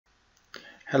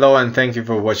Hello and thank you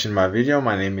for watching my video.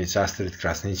 My name is Astrid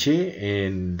Krasniqi.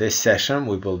 In this session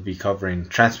we will be covering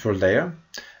transport layer.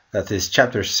 That is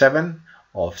chapter 7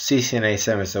 of CCNA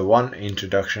semester 1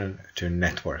 Introduction to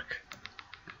Network.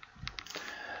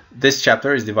 This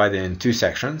chapter is divided in two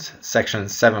sections. Section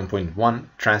 7.1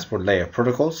 Transport Layer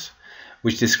Protocols,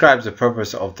 which describes the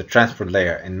purpose of the transport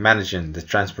layer in managing the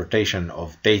transportation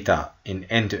of data in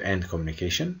end-to-end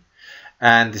communication,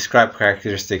 and describe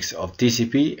characteristics of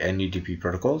TCP and UDP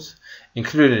protocols,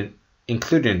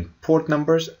 including port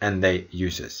numbers and their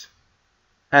uses.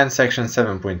 And section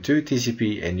 7.2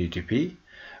 TCP and UDP,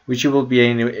 which you will be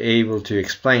able to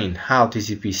explain how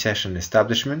TCP session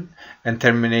establishment and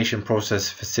termination process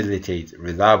facilitate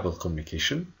reliable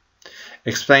communication,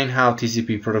 explain how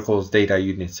TCP protocols data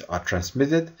units are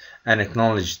transmitted and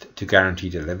acknowledged to guarantee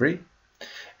delivery,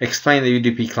 explain the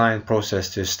UDP client process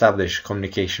to establish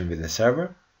communication with the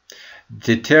server,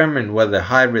 determine whether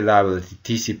high reliability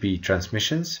TCP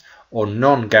transmissions or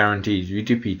non-guaranteed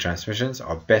UDP transmissions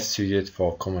are best suited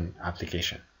for common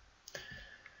application.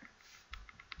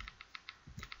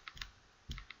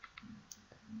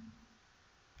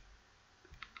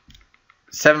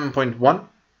 (7.1)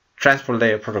 Transport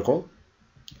Layer Protocol.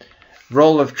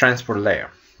 Role of transport layer.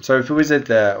 So if we visit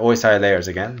the OSI layers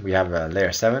again, we have a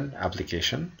layer 7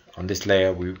 application. On this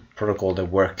layer, we protocol that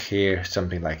work here,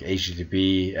 something like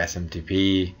HTTP,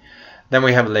 SMTP. Then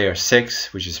we have layer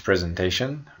 6, which is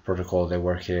presentation, protocol that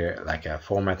work here like a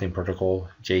formatting protocol,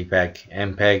 JPEG,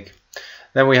 MPEG.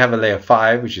 Then we have a layer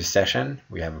 5, which is session.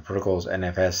 We have a protocols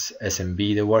NFS,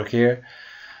 SMB that work here.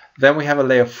 Then we have a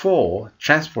layer 4,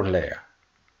 transport layer.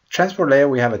 Transport layer,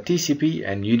 we have a TCP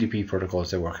and UDP protocols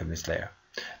that work in this layer.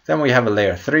 Then we have a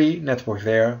layer 3 network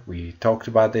layer. We talked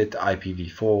about it,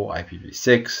 IPv4,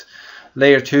 IPv6.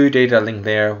 Layer 2 data link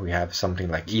layer, we have something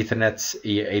like Ethernets,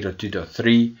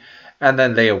 802.3, and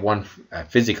then layer 1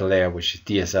 physical layer, which is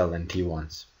DSL and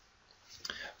T1s.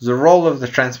 The role of the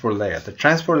transport layer. The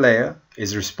transport layer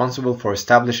is responsible for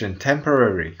establishing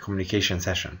temporary communication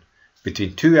session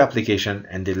between two applications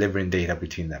and delivering data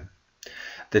between them.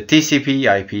 The TCP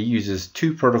IP uses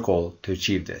two protocols to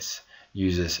achieve this.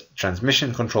 Uses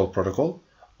Transmission Control Protocol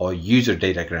or User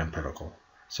Datagram Protocol,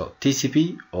 so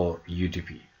TCP or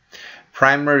UDP.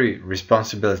 Primary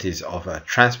responsibilities of a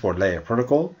transport layer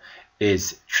protocol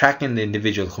is tracking the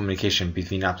individual communication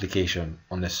between application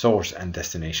on the source and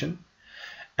destination,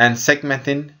 and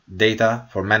segmenting data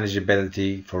for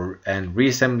manageability and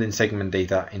reassembling segment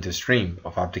data into stream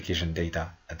of application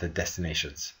data at the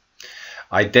destinations.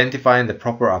 Identifying the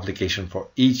proper application for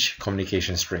each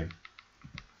communication stream.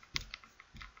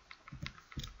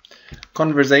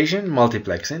 Conversation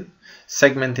multiplexing,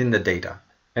 segmenting the data,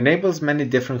 enables many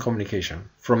different communication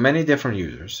from many different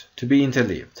users to be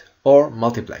interleaved or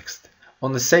multiplexed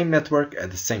on the same network at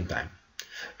the same time.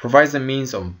 Provides a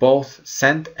means of both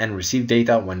send and receive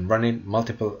data when running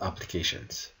multiple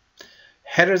applications.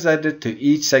 Headers added to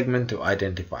each segment to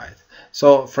identify it.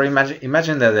 So for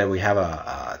imagine that we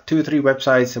have 2 or 3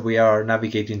 websites that we are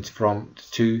navigating from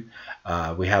to.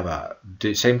 We have at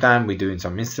the same time we're doing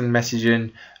some instant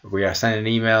messaging, we are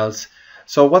sending emails.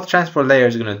 So what transport layer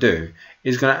is going to do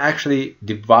is going to actually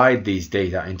divide these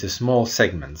data into small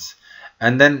segments,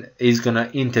 and then is going to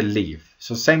interleave.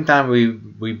 So same time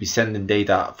we be sending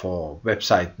data for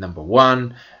website number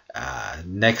 1,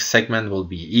 next segment will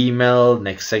be email,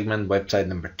 next segment website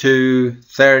number 2,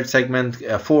 third segment,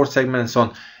 fourth segment, and so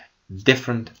on.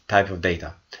 Different type of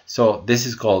data. So this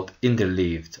is called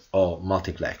interleaved or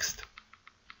multiplexed.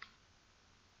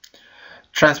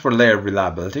 Transport layer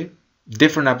reliability.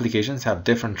 Different applications have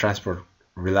different transport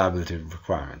reliability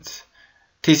requirements.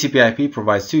 TCP/IP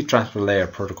provides two transport layer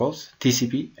protocols,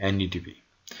 TCP and UDP.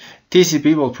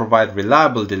 TCP will provide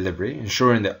reliable delivery,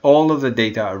 ensuring that all of the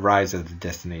data arrives at the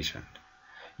destination.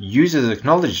 Uses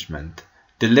acknowledgement,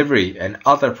 delivery, and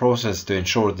other processes to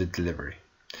ensure the delivery.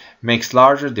 Makes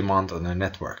larger demand on the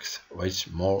networks, which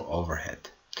more overhead.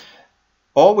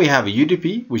 Or we have a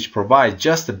UDP, which provides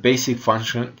just the basic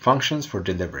functions for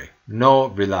delivery. No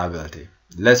reliability,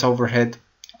 less overhead,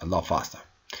 a lot faster.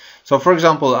 So for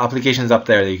example, applications up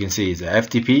there that you can see is a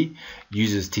FTP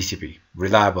uses TCP,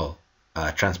 reliable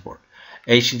transport.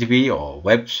 HTTP or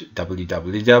web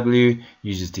www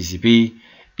uses TCP.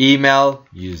 Email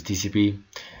uses TCP.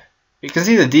 You can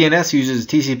see the DNS uses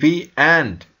TCP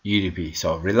and UDP,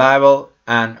 so reliable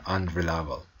and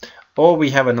unreliable. Or we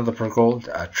have another protocol,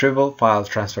 a trivial file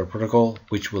transfer protocol,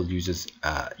 which will use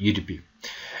UDP.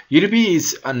 UDP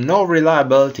is a no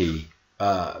reliability,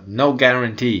 no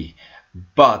guarantee,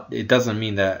 but it doesn't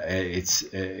mean that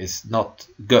it's not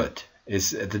good.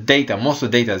 is the data. Most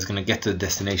of the data is going to get to the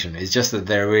destination. It's just that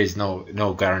there is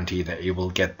no guarantee that it will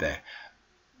get there,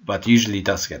 but usually it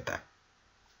does get there.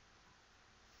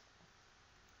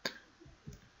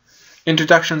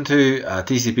 Introduction to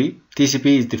TCP. TCP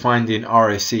is defined in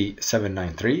RFC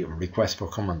 793, Request for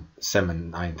Command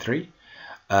 793.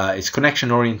 It's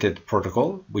connection-oriented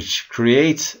protocol, which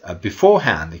creates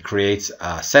beforehand. It creates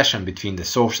a session between the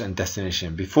source and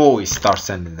destination before it starts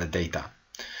sending the data.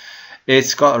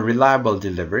 It's got a reliable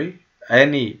delivery.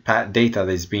 Any data that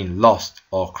is being lost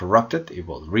or corrupted, it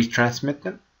will retransmit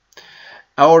them.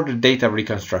 Order data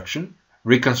reconstruction,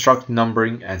 reconstruct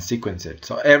numbering and sequence it.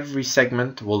 So every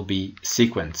segment will be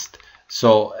sequenced.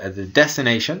 So the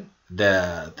destination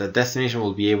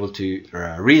will be able to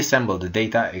reassemble the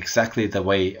data exactly the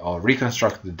way, or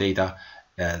reconstruct the data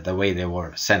the way they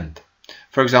were sent.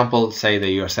 For example, say that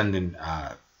you're sending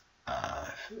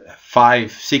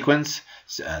 5 sequence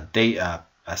data,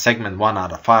 segment 1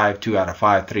 out of 5, 2 out of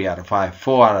 5, 3 out of 5,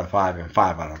 4 out of 5, and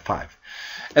 5 out of 5.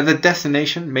 At the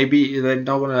destination, maybe they're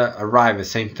not going to arrive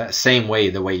the same way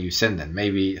the way you send them.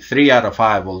 Maybe 3 out of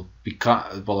 5 will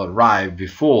arrive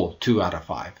before 2 out of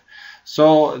 5.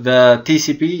 So the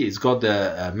TCP has got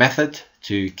the method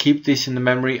to keep this in the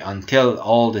memory until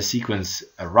all the sequence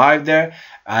arrive there,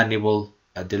 and it will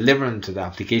deliver them to the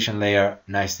application layer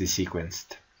nicely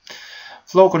sequenced.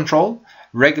 Flow control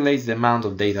regulates the amount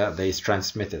of data that is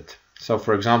transmitted. So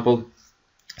for example,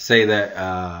 say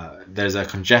that there's a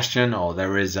congestion or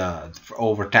there is a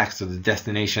overtax to the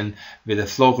destination. With the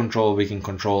flow control, we can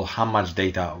control how much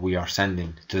data we are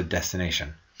sending to the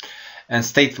destination. And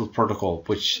stateful protocol,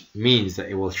 which means that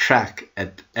it will track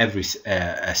at every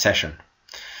session.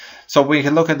 So we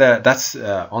can look at that's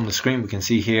on the screen. We can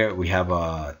see here we have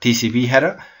a TCP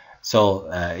header. So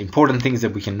important things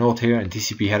that we can note here in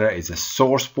TCP header is a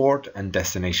source port and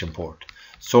destination port.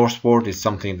 Source port is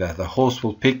something that the host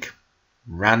will pick,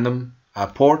 random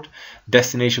port.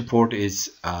 Destination port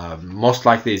is most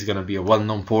likely is going to be a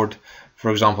well-known port,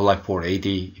 for example like port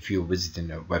 80 if you're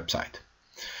visiting a website.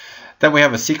 Then we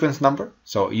have a sequence number.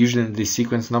 So usually in these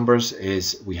sequence numbers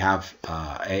is we have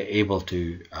able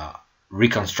to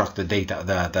reconstruct the data,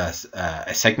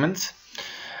 the segments.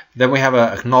 Then we have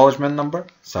an acknowledgement number.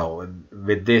 So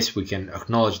with this we can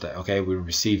acknowledge that, okay, we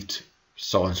received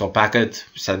so and so packet,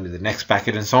 send me the next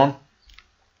packet, and so on.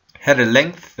 Header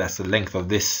length, that's the length of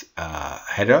this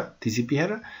header, TCP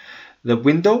header. The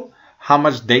window, how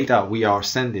much data we are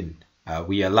sending,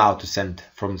 we allow to send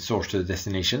from the source to the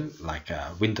destination, like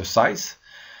window size.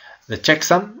 The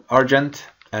checksum, urgent,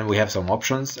 and we have some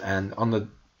options, and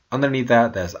underneath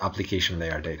that there's application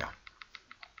layer data.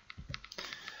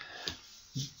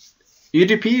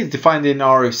 UDP is defined in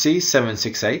RFC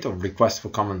 768, or Request for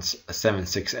Commands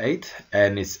 768,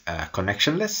 and it's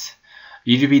connectionless.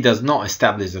 UDP does not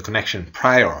establish the connection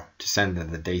prior to sending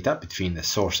the data between the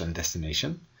source and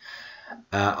destination.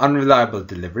 Unreliable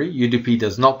delivery. UDP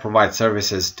does not provide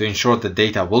services to ensure the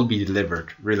data will be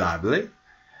delivered reliably.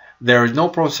 There is no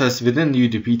process within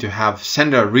UDP to have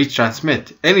sender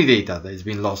retransmit any data that has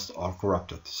been lost or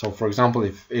corrupted. So for example,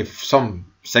 if some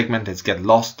segment has get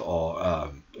lost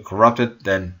or corrupted,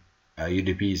 then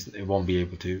UDP won't be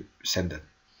able to send it.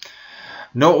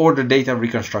 No order data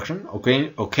reconstruction.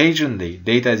 Occasionally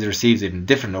data is received in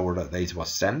different order that it was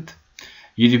sent.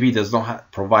 UDP does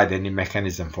not provide any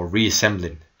mechanism for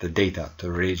reassembling the data to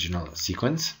original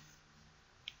sequence.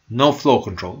 No flow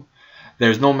control.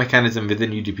 There is no mechanism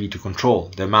within UDP to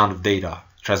control the amount of data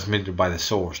transmitted by the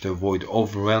source to avoid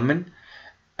overwhelming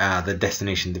the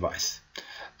destination device.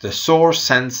 The source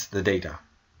sends the data.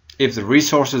 If the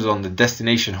resources on the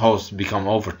destination host become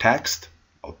overtaxed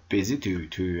or busy,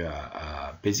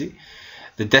 busy,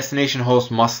 the destination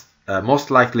host must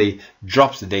most likely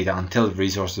drops the data until the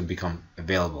resources become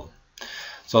available.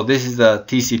 So this is the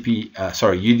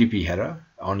UDP header.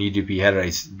 On UDP header,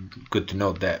 it's good to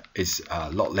note that it's a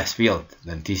lot less field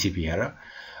than TCP header.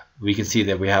 We can see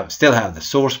that we still have the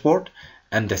source port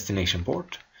and destination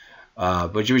port,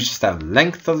 but you just have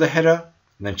length of the header,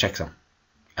 and then checksum,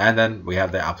 and then we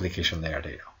have the application layer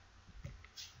data.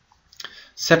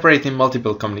 Separating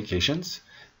multiple communications,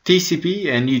 TCP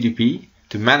and UDP.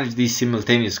 To manage these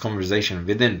simultaneous conversations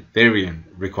within varying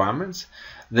requirements,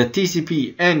 the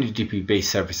TCP and UDP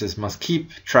based services must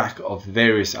keep track of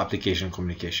various application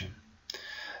communication.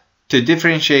 To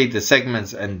differentiate the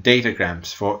segments and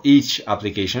datagrams for each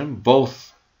application,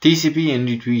 both TCP and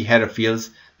UDP header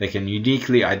fields, they can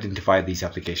uniquely identify these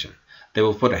applications. They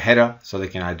will put a header so they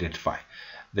can identify.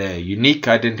 The unique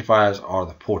identifiers are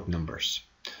the port numbers.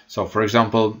 So for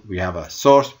example, we have a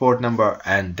source port number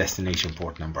and destination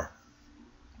port number.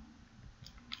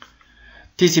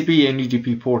 TCP and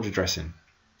UDP port addressing.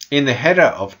 In the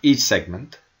header of each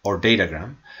segment or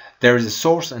datagram, there is a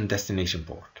source and destination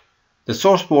port. The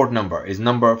source port number is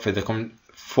number for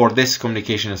this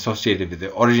communication associated with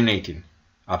the originating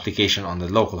application on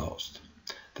the local host.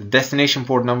 The destination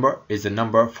port number is the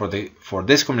number for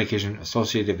this communication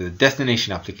associated with the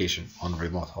destination application on a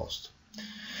remote host.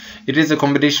 It is a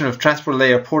combination of transport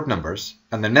layer port numbers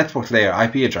and the network layer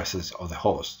IP addresses of the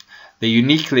host. They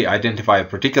uniquely identify a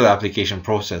particular application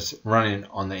process running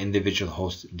on the individual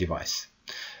host device.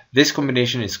 This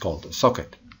combination is called a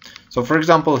socket. So for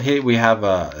example, here we have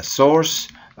a source.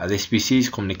 This PC is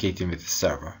communicating with the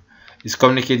server. It's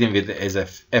communicating with as a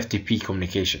FTP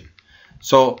communication.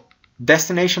 So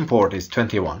destination port is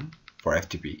 21 for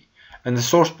FTP, and the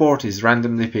source port is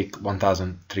randomly picked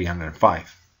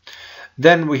 1305.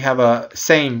 Then we have a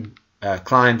same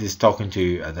client is talking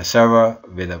to the server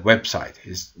with a website.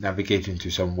 Is navigating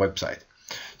to some website.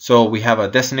 So we have a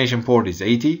destination port is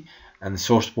 80 and the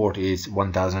source port is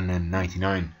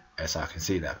 1099, as I can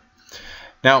see that.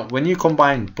 Now when you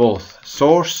combine both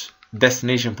source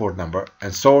destination port number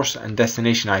and source and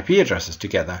destination IP addresses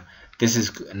together, this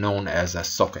is known as a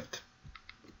socket.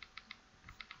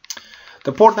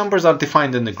 The port numbers are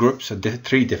defined in the groups, so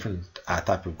three different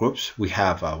type of groups. We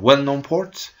have well-known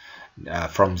ports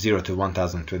from 0 to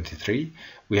 1023.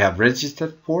 We have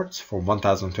registered ports from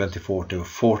 1024 to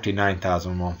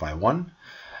 49151.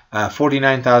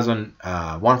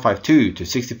 49152 to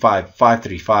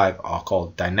 65535 are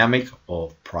called dynamic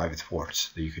or private ports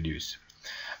that you could use.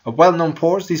 Well-known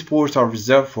ports, these ports are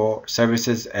reserved for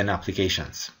services and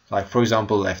applications, like for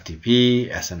example FTP,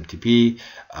 SMTP,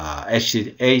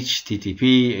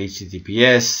 HTTP,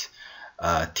 HTTPS,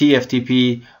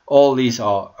 TFTP. All these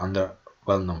are under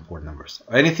well-known port numbers.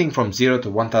 Anything from 0 to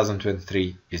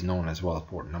 1023 is known as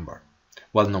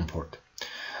well-known port.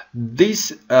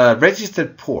 These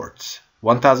registered ports,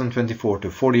 1024 to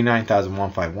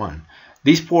 49151,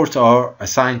 these ports are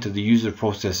assigned to the user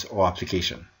process or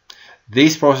application.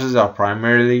 These processes are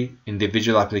primarily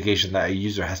individual applications that a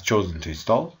user has chosen to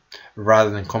install, rather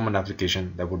than common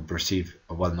application that would receive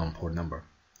a well-known port number.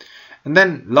 And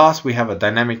then last we have a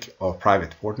dynamic or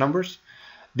private port numbers.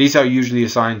 These are usually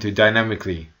assigned to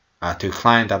dynamically to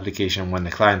client application when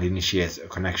the client initiates a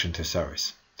connection to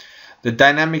service. The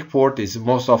dynamic port is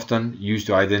most often used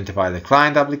to identify the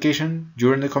client application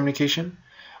during the communication,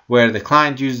 where the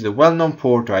client uses the well-known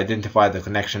port to identify the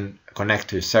connect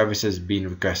to services being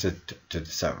requested to the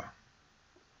server.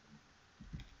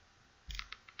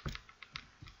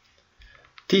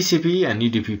 TCP and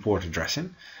UDP port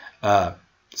addressing.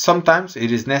 Sometimes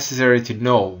it is necessary to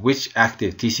know which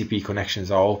active TCP connections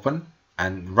are open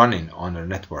and running on the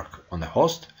network on the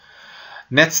host.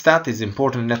 Netstat is an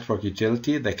important network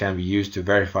utility that can be used to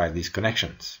verify these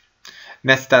connections.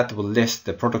 Netstat will list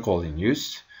the protocol in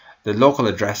use, the local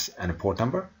address and a port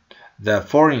number, the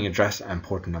forwarding address and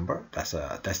port number, that's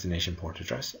a destination port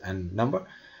address and number,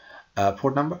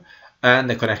 port number, and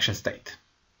the connection state.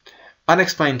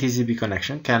 Unexplained TCP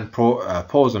connection can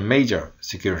pose a major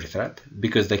security threat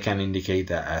because they can indicate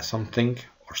that something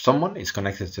or someone is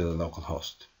connected to the local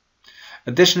host.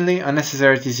 Additionally,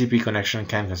 unnecessary TCP connection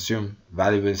can consume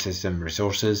valuable system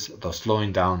resources, thus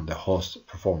slowing down the host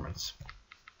performance.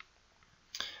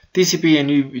 TCP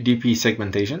and UDP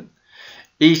segmentation.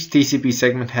 Each TCP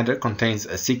segment header contains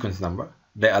a sequence number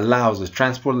that allows the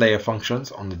transport layer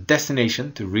functions on the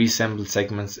destination to reassemble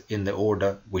segments in the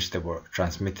order which they were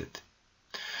transmitted,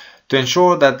 to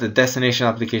ensure that the destination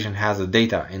application has the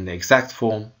data in the exact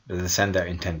form that the sender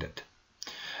intended.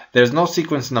 There is no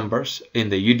sequence numbers in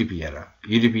the UDP header.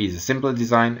 UDP is a simpler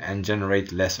design and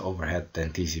generates less overhead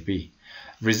than TCP,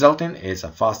 resulting is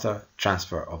a faster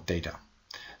transfer of data.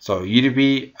 So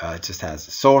UDP just has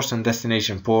a source and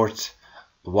destination ports,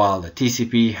 while the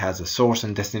TCP has a source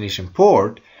and destination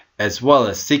port as well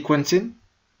as sequencing,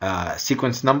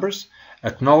 sequence numbers,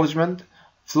 acknowledgement,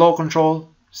 flow control.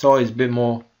 So it's a bit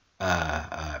more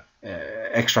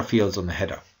extra fields on the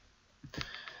header.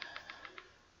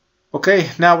 Okay,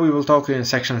 now we will talk in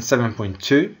section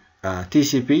 7.2,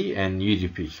 TCP and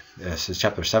UDP. This is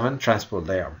chapter 7, transport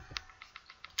layer.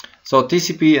 So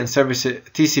TCP and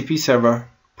TCP server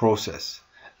process.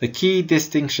 The key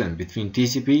distinction between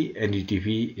TCP and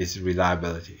UDP is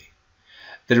reliability.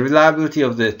 The reliability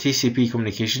of the TCP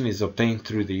communication is obtained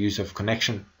through the use of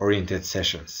connection-oriented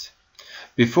sessions.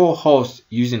 Before host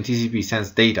using TCP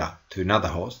sends data to another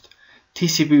host,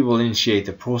 TCP will initiate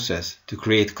a process to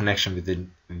create connection with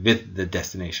the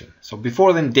destination. So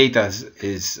before then data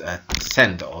is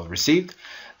sent or received,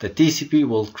 the TCP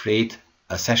will create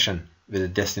a session with the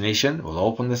destination, will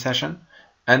open the session,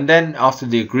 and then after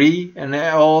they agree and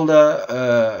all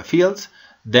the fields,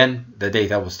 then the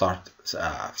data will start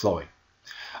flowing.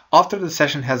 After the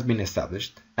session has been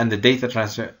established and the data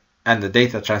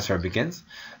transfer begins,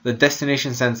 the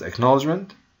destination sends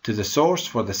acknowledgement to the source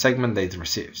for the segment that it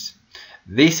receives.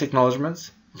 These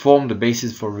acknowledgements form the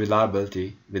basis for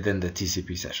reliability within the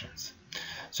TCP sessions.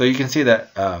 So you can see that,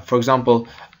 for example,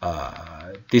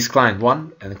 this client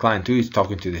 1 and client 2 is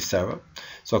talking to this server.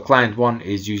 So client 1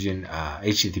 is using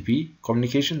HTTP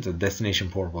communications. The destination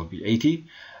port will be 80.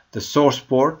 The source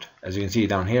port, as you can see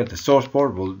down here, the source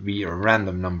port will be a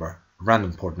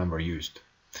random port number used.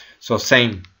 So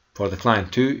same for the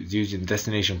client 2 is using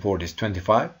destination port is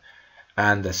 25,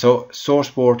 and the source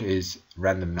port is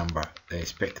random number that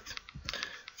is picked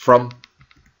from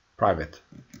private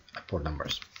port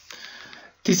numbers.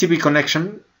 TCP connection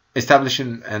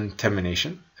establishing and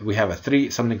termination. We have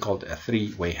something called a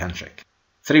three-way handshake.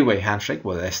 Three-way handshake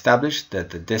will establish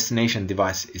that the destination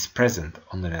device is present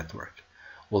on the network,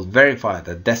 will verify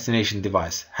that destination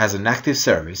device has an active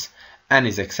service and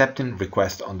is accepting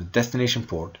requests on the destination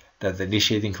port that the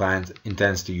initiating client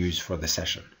intends to use for the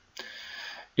session.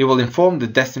 It will inform the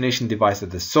destination device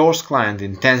that the source client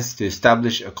intends to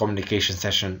establish a communication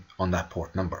session on that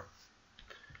port number.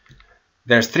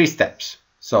 There's 3 steps.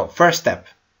 So first step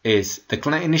is the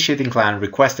initiating client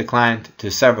requests the client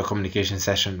to serve a communication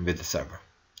session with the server.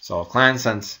 So a client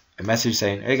sends a message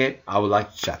saying, okay, I would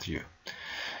like to chat to you.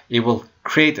 It will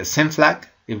create a SYN flag.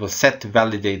 It will set to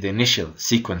validate the initial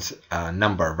sequence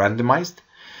number randomized,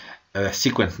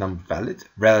 sequence number valid,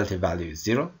 relative value is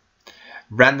 0,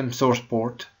 random source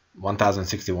port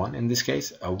 1061 in this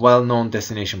case, a well-known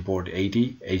destination port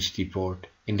 80, HTTP port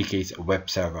indicates a web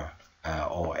server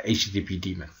or HTTP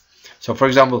daemon. So for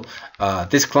example,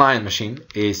 this client machine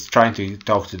is trying to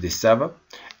talk to this server.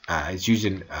 It's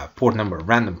using a port number,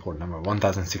 random port number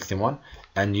 1061,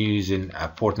 and using a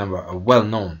port number, a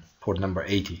well-known port number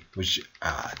 80, which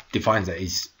defines that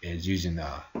is using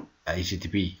a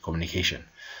HTTP communication.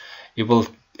 It will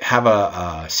have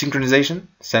a synchronization,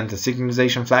 send a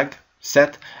synchronization flag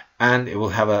set, and it will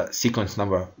have a sequence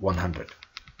number 100.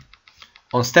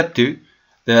 On step 2,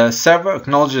 the server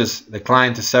acknowledges the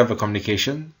client-to-server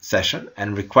communication session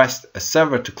and requests a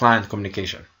server-to-client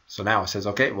communication. So now it says,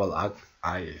 okay, well,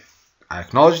 I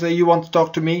acknowledge that you want to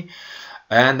talk to me,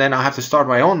 and then I have to start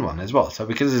my own one as well. So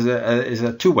because it's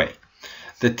a two-way,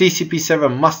 the TCP server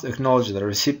must acknowledge the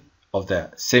receipt of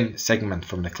the SYN segment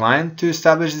from the client to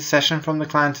establish the session from the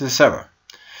client to the server.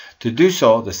 To do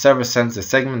so, the server sends the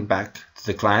segment back to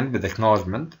the client with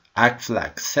acknowledgement ACK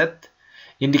flag set,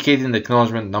 indicating the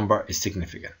acknowledgement number is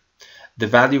significant. The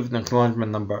value of the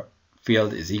acknowledgement number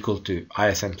field is equal to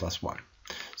ISN plus 1.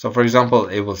 So for example,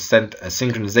 it will send a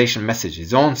synchronization message,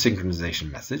 its own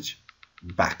synchronization message,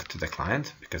 back to the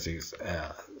client because it's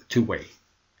a two-way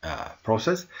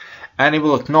process, and it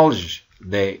will acknowledge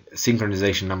the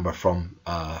synchronization number from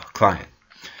client.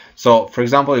 So for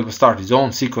example, it will start his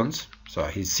own sequence. So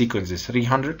his sequence is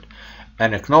 300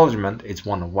 and acknowledgement is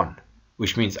 101,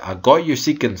 which means I got your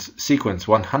sequence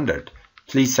 100,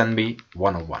 please send me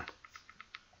 101.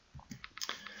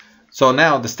 So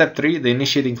now the step 3, the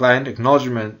initiating client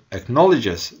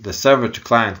acknowledges the server to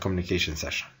client communication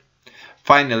session.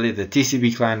 Finally, the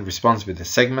TCP client responds with a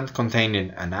segment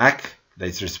containing an ACK that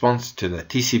is response to the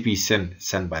TCP SYN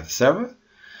sent by the server.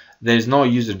 There is no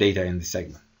user data in the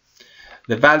segment.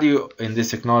 The value in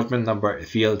this acknowledgement number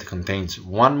field contains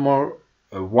one more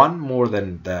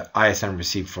than the ISN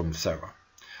received from the server.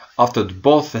 After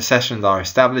both the sessions are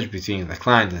established between the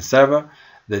client and server,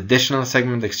 the additional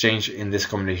segment exchange in this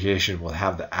communication will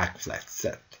have the ACK flag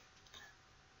set.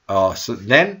 So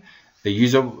then the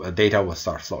user data will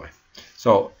start flowing.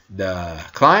 So the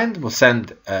client will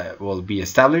send, will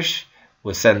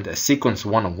send a sequence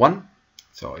 101.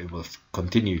 So it will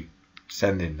continue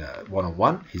sending the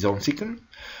 101, his own sequence.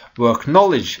 Will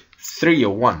acknowledge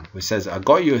 301, which says, I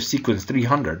got your sequence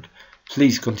 300,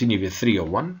 please continue with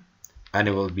 301, and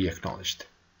it will be acknowledged.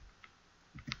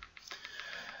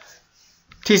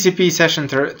 TCP session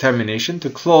termination. To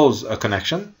close a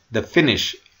connection, the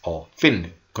finish or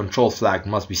fin control flag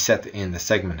must be set in the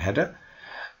segment header.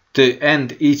 To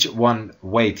end each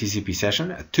one-way TCP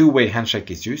session, a two-way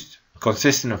handshake is used,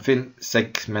 consisting of fin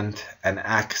segment and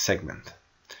ACK segment.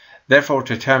 Therefore,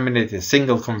 to terminate a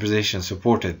single conversation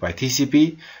supported by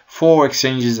TCP, 4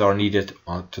 exchanges are needed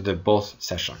to the both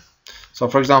session. So,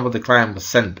 for example, the client will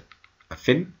send a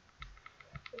fin,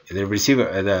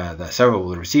 the server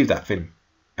will receive that fin,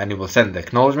 and it will send the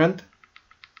acknowledgement,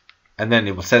 and then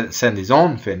it will send his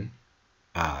own fin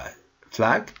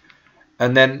flag,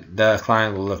 and then the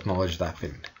client will acknowledge that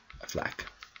fin flag.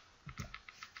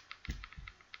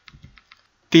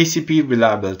 TCP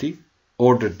reliability,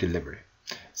 ordered delivery.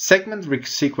 Segment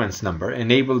sequence number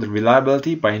enable the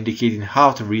reliability by indicating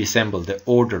how to reassemble the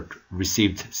ordered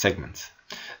received segments.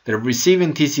 The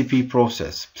receiving TCP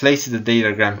process places the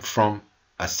datagram from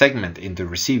a segment into the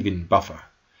receiving buffer.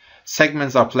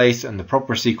 Segments are placed in the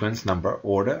proper sequence number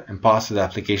order and passed to the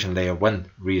application layer when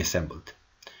reassembled.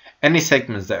 Any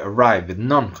segments that arrive with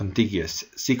non-contiguous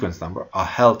sequence number are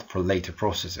held for later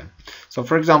processing. So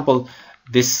for example,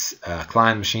 this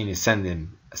client machine is sending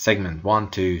segment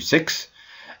 1 to 6,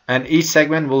 and each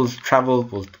segment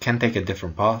can take a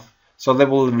different path. So they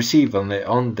will receive on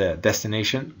the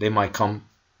destination, they might come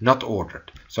not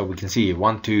ordered. So we can see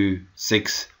 1, 2,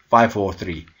 6, 5, 4,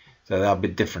 3. So they're a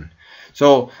bit different.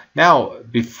 So now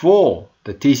before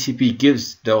the TCP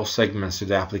gives those segments to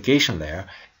the application layer,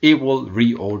 it will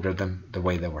reorder them the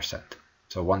way they were sent.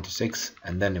 So 1 to 6,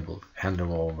 and then it will hand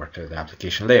them over to the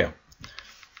application layer.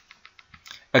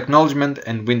 Acknowledgement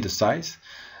and window size.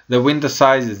 The window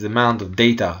size is the amount of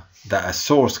data that a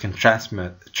source can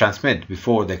transmit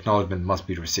before the acknowledgement must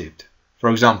be received. For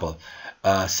example,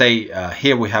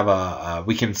 here we have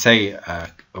we can say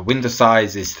a window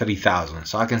size is 3000.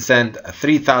 So I can send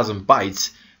 3000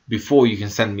 bytes before you can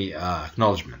send me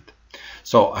acknowledgement.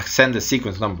 So I send the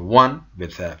sequence number 1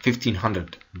 with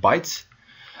 1500 bytes,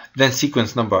 then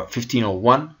sequence number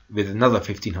 1501 with another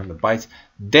 1500 bytes,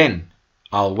 then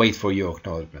I'll wait for your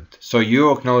acknowledgement. So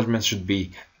your acknowledgement should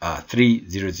be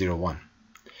 3001.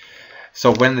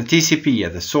 So when the TCP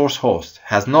at the source host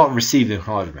has not received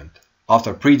acknowledgement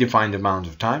after a predefined amount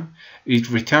of time,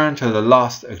 it returns to the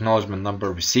last acknowledgement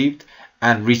number received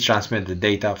and retransmit the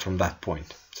data from that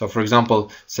point. So for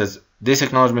example, this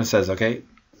acknowledgement says, okay,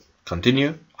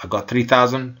 continue, I got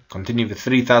 3000, continue with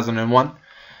 3001.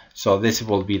 So this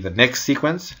will be the next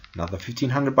sequence, another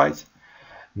 1500 bytes.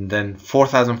 And then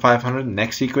 4500,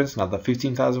 next sequence, another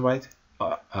 15,000 bytes,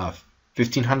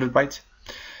 1500 bytes.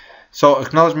 So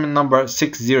acknowledgement number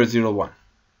 6001.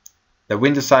 The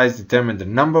window size determines the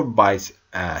number of bytes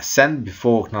sent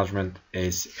before acknowledgement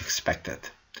is expected.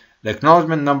 The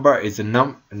acknowledgement number is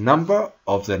the number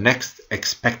of the next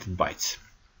expected bytes.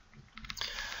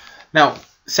 Now,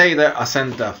 say that I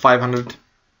sent 500.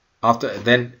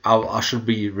 Then I should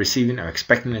be receiving or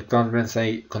expecting acknowledgement,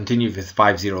 say continue with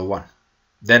 501.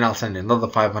 Then I'll send another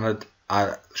 500.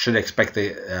 I should expect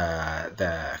the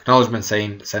acknowledgement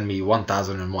saying send me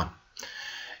 1001.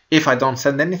 If I don't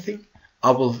send anything, I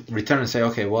will return and say,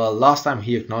 okay, well, last time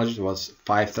he acknowledged was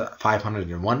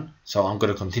 501, so I'm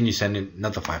going to continue sending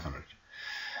another 500.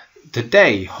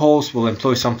 Today, hosts will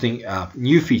employ something,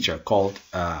 new feature called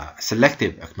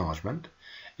selective acknowledgement.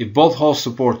 If both hosts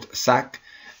support SAC,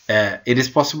 it is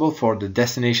possible for the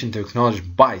destination to acknowledge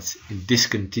bytes in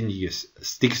discontiguous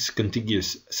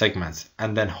segments,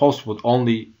 and then host would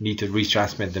only need to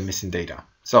retransmit the missing data.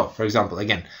 So, for example,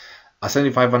 again, I send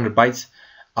you 500 bytes.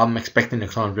 I'm expecting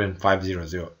acknowledgement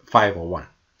 501.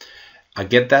 I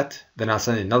get that, then I'll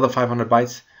send another 500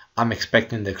 bytes. I'm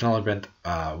expecting the acknowledgement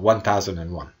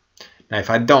 1001. Now, if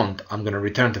I don't, I'm going to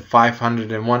return to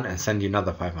 501 and send you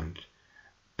another 500.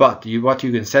 But what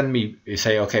you can send me is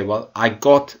say, okay, well, I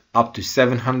got up to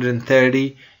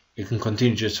 730. You can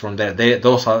continue just from there.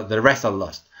 The rest are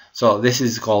lost. So this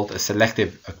is called a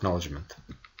selective acknowledgement.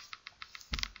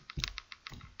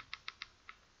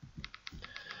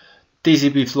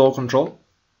 TCP flow control.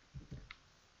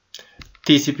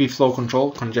 TCP flow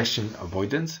control, congestion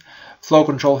avoidance. Flow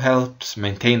control helps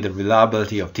maintain the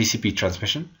reliability of TCP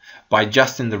transmission by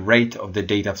adjusting the rate of the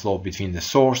data flow between the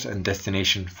source and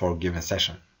destination for a given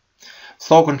session.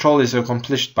 Flow control is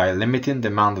accomplished by limiting the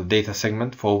amount of data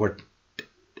segment forward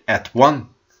at one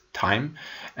time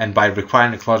and by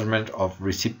requiring acknowledgement of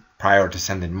receipt prior to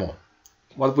sending more.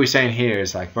 What we're saying here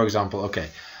is, like, for example, okay,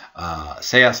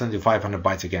 say I send you 500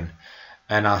 bytes again,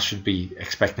 and I should be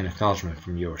expecting acknowledgement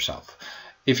from yourself.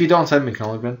 If you don't send me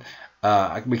acknowledgement,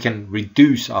 we can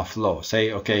reduce our flow.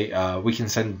 Say, okay, we can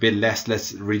send a bit less.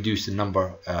 Let's reduce the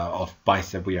number of bytes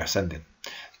that we are sending,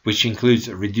 which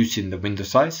includes reducing the window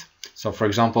size. So, for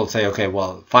example, say, okay,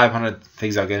 well, 500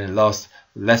 things are getting lost.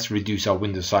 Let's reduce our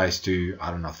window size to, I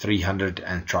don't know, 300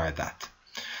 and try that.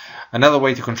 Another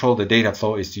way to control the data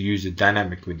flow is to use a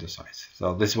dynamic window size.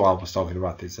 So this is what I was talking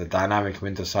about. It's a dynamic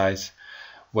window size.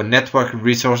 When network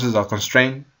resources are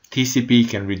constrained, TCP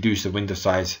can reduce the window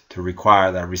size to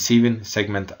require that receiving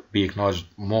segment be acknowledged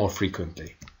more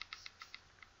frequently.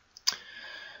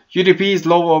 UDP is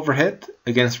low overhead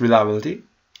against reliability.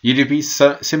 UDP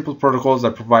is simple protocols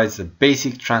that provides the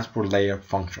basic transport layer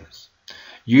functions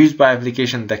used by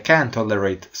applications that can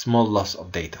tolerate small loss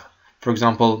of data. For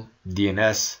example,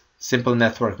 DNS, Simple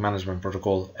Network Management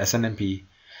Protocol, SNMP,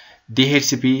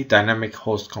 DHCP, Dynamic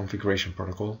Host Configuration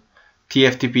Protocol,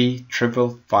 TFTP,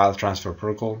 Trivial File Transfer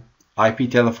Protocol,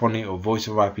 IP telephony or voice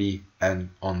over IP, and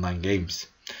online games.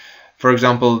 For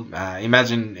example,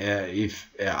 imagine if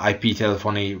IP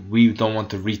telephony, we don't want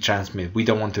to retransmit, we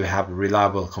don't want to have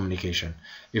reliable communication.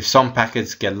 If some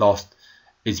packets get lost,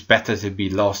 it's better to be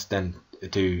lost than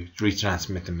to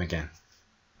retransmit them again.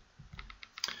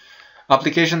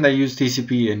 Applications that use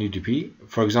TCP and UDP,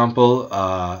 for example,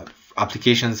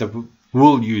 applications that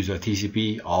will use a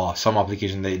TCP, or some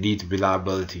applications that need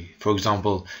reliability. For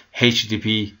example,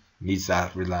 HTTP needs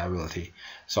that reliability.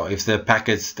 So if the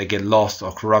packets that get lost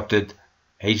or corrupted,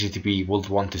 HTTP will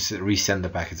want to resend the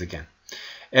packets again.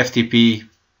 FTP,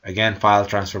 again, File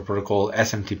Transfer Protocol.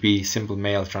 SMTP, Simple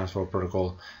Mail Transfer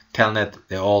Protocol. Telnet,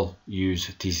 they all use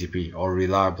TCP or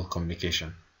reliable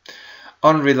communication.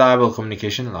 Unreliable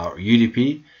communication, or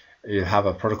UDP, you have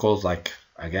a protocols like,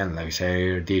 again, like we say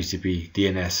here, DHCP,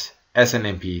 DNS,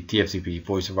 SNMP, TFTP,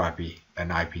 voice over IP,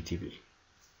 and IPTV.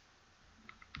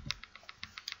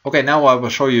 Okay, now I will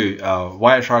show you a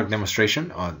Wireshark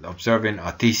demonstration on observing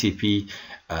a TCP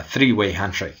three-way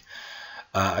handshake.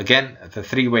 Again, the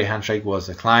three-way handshake was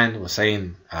the client was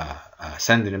saying,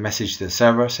 sending a message to the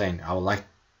server saying, I would like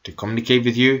to communicate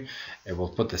with you. It will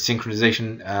put the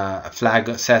synchronization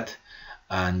flag set,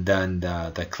 and then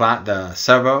the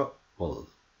server will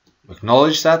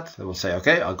acknowledge that. It will say,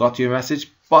 okay, I got your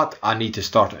message, but I need to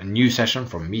start a new session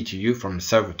from me to you, from the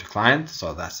server to client.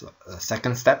 So that's the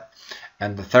second step.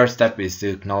 And the third step is to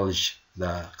acknowledge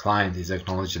the client is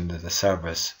acknowledging the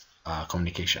server's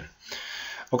communication.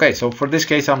 Okay, so for this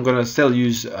case, I'm going to still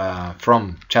use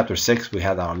from chapter 6. We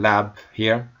had our lab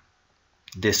here.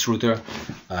 This router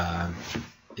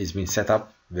is being set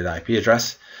up with IP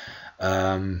address.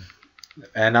 And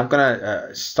I'm going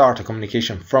to start a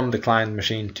communication from the client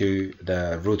machine to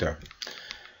the router.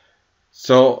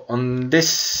 So on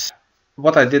this,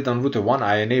 what I did on router 1,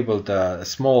 I enabled a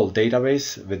small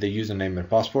database with the username and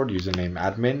password, username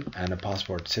admin, and a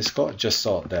password Cisco, just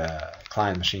so the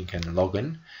client machine can log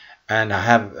in. And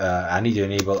I need to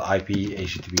enable IP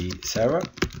HTTP server,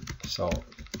 so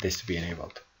this to be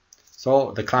enabled.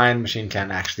 So the client machine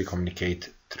can actually communicate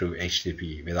through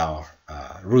HTTP with our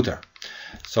router.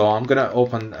 So I'm gonna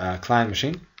open a client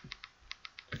machine.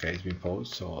 Okay, it's been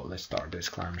paused, so let's start this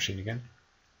client machine again.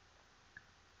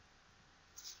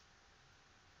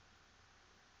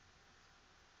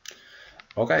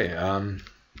 Okay,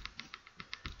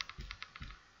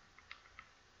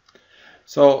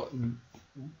 so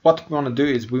what we want to do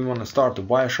is we want to start the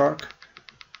Wireshark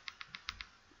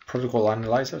protocol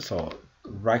analyzer. So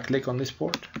right click on this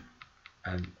port,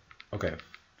 and okay,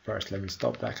 first let me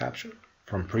stop that capture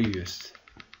from previous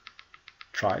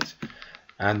tries,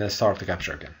 and then start the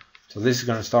capture again. So this is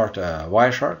going to start a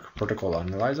Wireshark protocol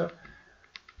analyzer.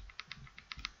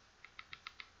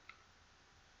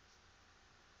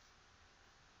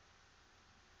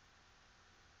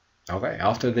 Okay,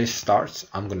 after this starts,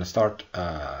 I'm going to start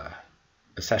a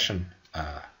session,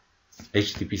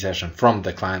 HTTP session from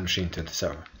the client machine to the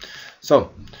server.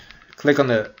 So click on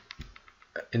the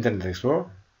Internet Explorer.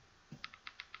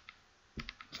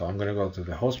 So I'm going to go to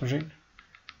the host machine,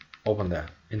 open the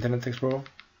Internet Explorer,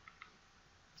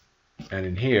 and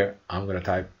in here I'm going to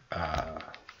type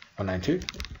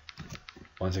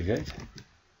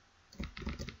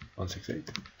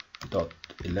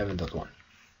 192.168.168.11.1.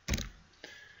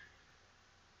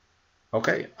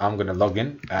 Okay, I'm gonna log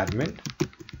in, admin,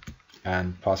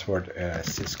 and password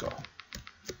Cisco.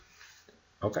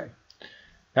 Okay,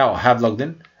 now I have logged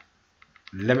in.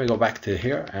 Let me go back to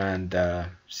here and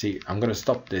see. I'm gonna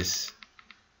stop this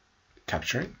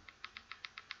capturing,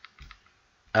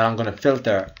 and I'm gonna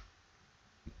filter.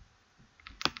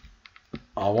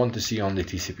 I want to see only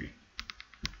TCP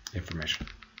information.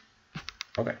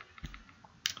 Okay,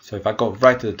 so if I go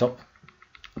right to the top,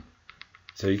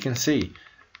 so you can see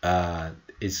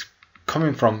it's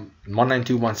coming from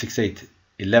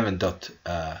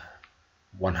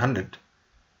 192.168.11.100.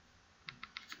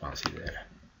 See there,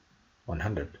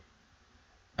 100,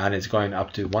 and it's going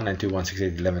up to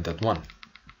 192.168.11.1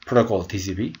 protocol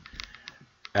TCP,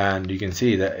 and you can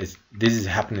see that this is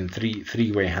happening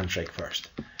three-way handshake first.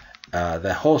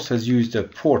 The host has used the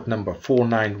port number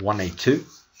 49182.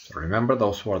 So remember,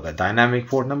 those were the dynamic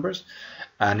port numbers,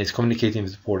 and it's communicating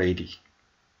with port 80.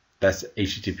 That's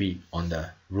HTTP on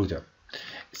the router.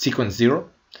 Sequence 0,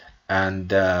 and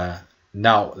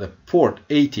now the port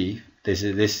 80. This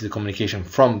is the communication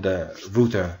from the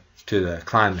router to the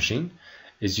client machine.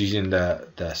 Is using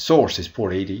the source is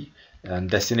port 80, and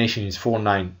destination is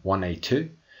 49182.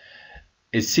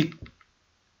 It's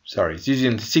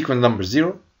using the sequence number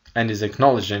 0, and is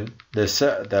acknowledging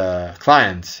the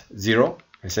client's 0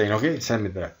 and saying, okay, send me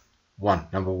the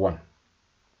number 1.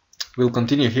 We'll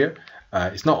continue here.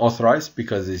 It's not authorized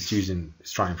because it's using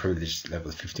strong privilege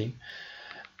level 15,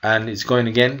 and it's going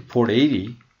again. Port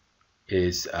 80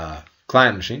 is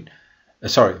client machine.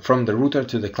 From the router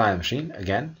to the client machine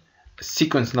again.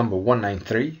 Sequence number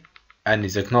 193, and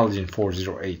is acknowledging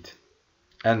 408.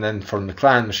 And then from the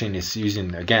client machine is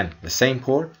using again the same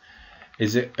port,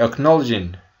 is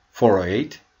acknowledging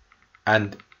 408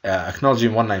 and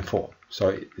acknowledging 194.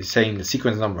 So it's saying the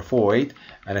sequence number 408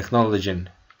 and acknowledging,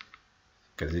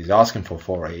 because he's asking for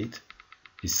 408,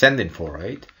 he's sending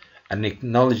 408 and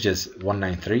acknowledges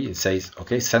 193. It says,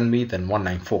 okay, send me then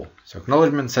 194. So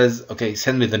acknowledgement says, okay,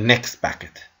 send me the next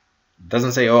packet. It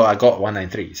doesn't say, oh, I got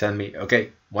 193. Send me,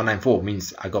 okay, 194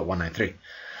 means I got 193.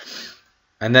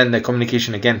 And then the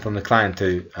communication again from the client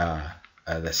to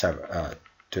the server,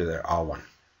 to the R1.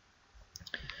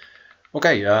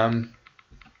 Okay,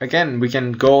 again, we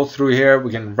can go through here.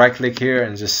 We can right click here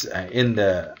and just in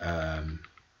the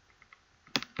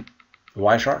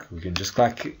Wireshark, we can just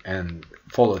click and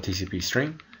follow TCP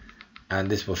string, and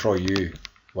this will show you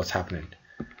what's happening.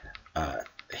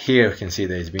 Here you can see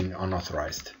that it's been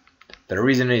unauthorized. The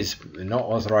reason it's not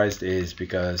authorized is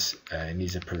because it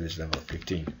needs a privilege level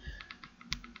 15.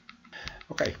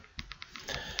 Okay,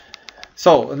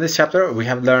 so in this chapter we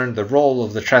have learned the role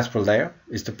of the transport layer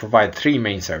is to provide 3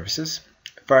 main services.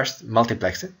 First,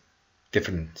 multiplexing,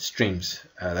 different streams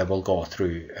that will go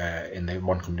through in the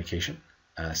one communication,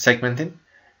 segmenting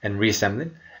and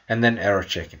reassembling, and then error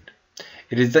checking.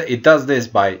 It does this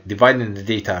by dividing the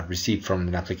data received from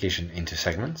an application into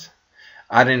segments,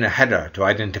 adding a header to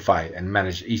identify and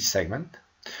manage each segment,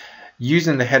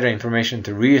 using the header information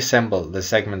to reassemble the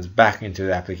segments back into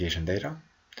the application data,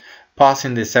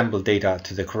 passing the assembled data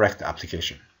to the correct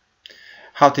application,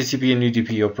 how TCP and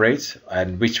UDP operates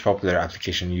and which popular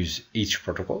application use each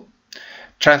protocol.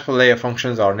 Transport layer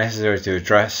functions are necessary to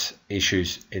address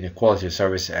issues in the quality of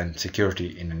service and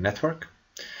security in a network.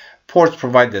 Ports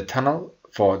provide the tunnel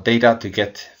for data to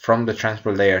get from the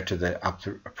transport layer to the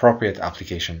appropriate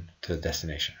application to the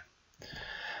destination.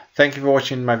 Thank you for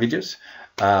watching my videos.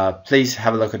 Please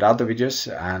have a look at other videos,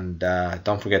 and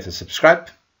don't forget to subscribe.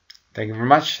 Thank you very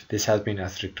much. This has been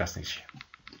Astrid Krasnich.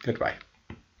 Goodbye.